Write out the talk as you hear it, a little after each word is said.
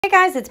Hey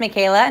guys, it's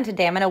Michaela, and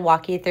today I'm going to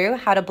walk you through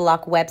how to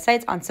block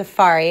websites on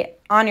Safari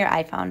on your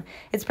iPhone.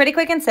 It's pretty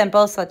quick and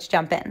simple, so let's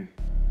jump in.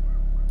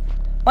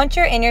 Once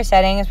you're in your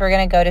settings, we're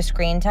going to go to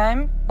screen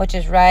time, which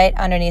is right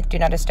underneath Do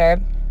Not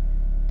Disturb.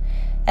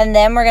 And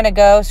then we're going to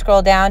go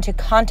scroll down to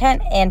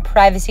content and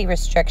privacy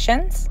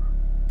restrictions.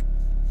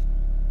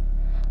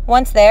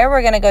 Once there,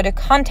 we're going to go to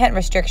content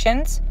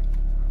restrictions.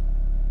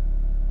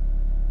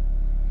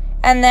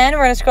 And then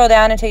we're going to scroll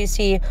down until you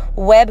see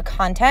web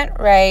content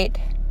right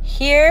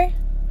here.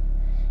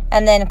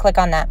 And then click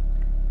on that.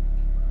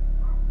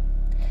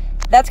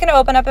 That's going to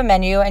open up a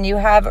menu, and you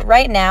have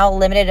right now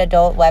limited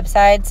adult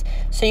websites,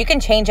 so you can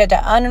change it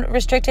to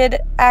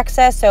unrestricted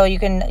access, so you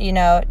can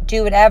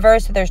do whatever,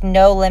 so there's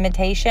no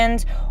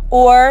limitations.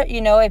 Or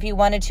if you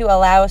wanted to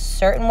allow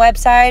certain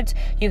websites,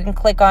 you can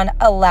click on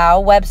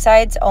allow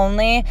websites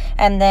only,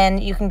 and then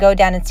you can go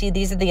down and see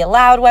these are the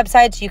allowed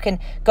websites. You can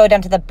go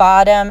down to the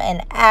bottom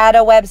and add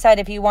a website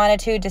if you wanted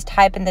to. Just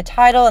type in the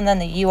title and then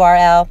the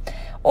URL.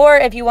 Or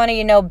if you want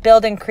to,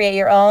 build and create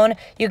your own,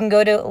 you can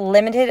go to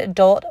limited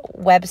adult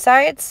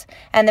websites.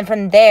 And then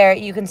from there,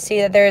 you can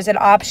see that there's an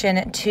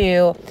option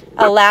to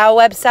allow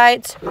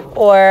websites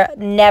or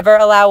never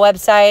allow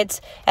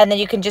websites. And then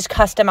you can just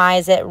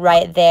customize it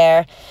right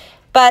there.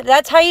 But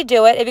that's how you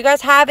do it. If you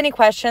guys have any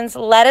questions,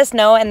 let us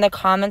know in the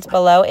comments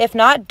below. If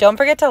not, don't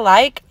forget to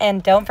like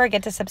and don't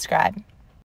forget to subscribe.